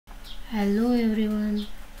Hello everyone,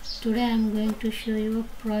 today I am going to show you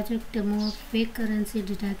a project demo of fake currency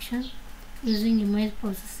detection using image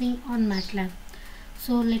processing on Matlab.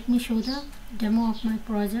 So let me show the demo of my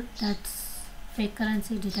project, that's fake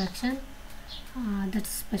currency detection. That's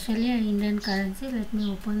especially an Indian currency. Let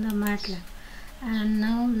me open the Matlab and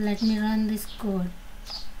now let me run this code.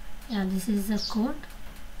 This is the code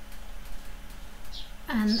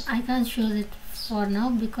and I can't show it for now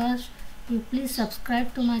because you please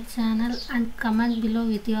subscribe to my channel and comment below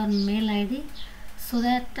with your mail ID so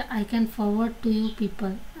that I can forward to you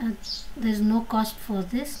people. There's no cost for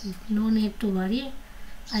this, no need to worry.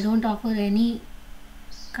 I don't offer any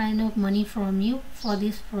kind of money from you for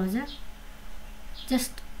this project.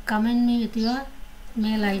 Just comment me with your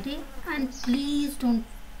mail ID and please don't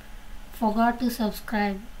forget to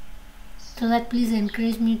subscribe so that please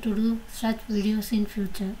encourage me to do such videos in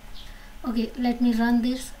future. Okay, let me run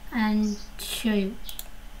this and show you.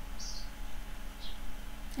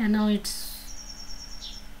 And now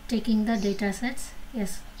it's taking the data sets.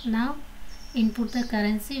 Yes, now input the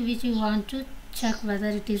currency which you want to check whether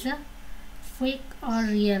it is a fake or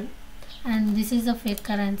real, and this is a fake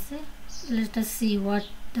currency. Let us see what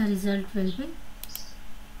the result will be.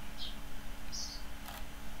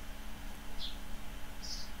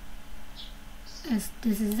 Yes,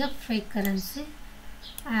 this is a fake currency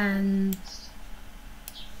and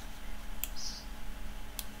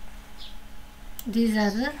these are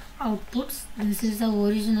the outputs. This is the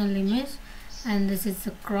original image and this is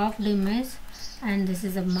the cropped image and this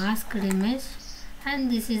is a masked image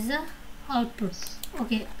and this is the output.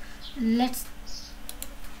 Okay, let's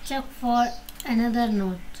check for another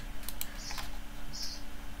note.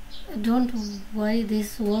 Don't worry,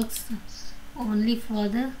 this works only for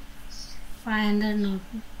the 500 note.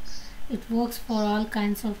 It works for all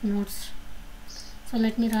kinds of notes. So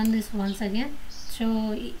let me run this once again.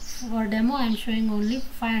 So for demo I am showing only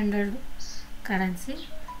 500 currency.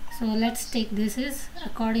 So let's take, this is,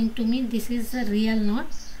 according to me, this is the real note.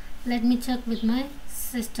 Let me check with my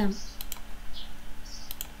system.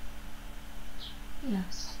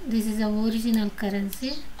 This is the original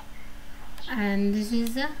currency and this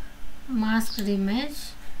is the masked image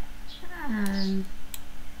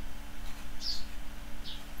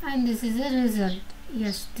and this is the result.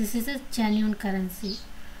 Yes, this is a genuine currency.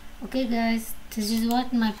 Okay guys, this is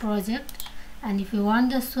what my project, and if you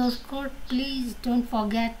want the source code, please don't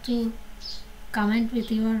forget to comment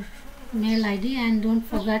with your mail ID and don't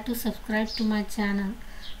forget to subscribe to my channel.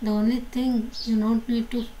 The only thing, you don't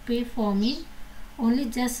need to pay for me, only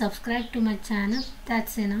just subscribe to my channel,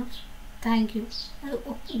 that's enough. Thank you.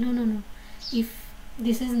 No, if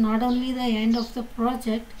this is not only the end of the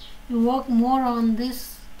project, you work more on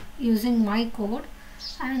this using my code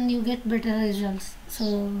and you get better results.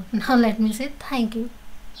 So now let me say thank you.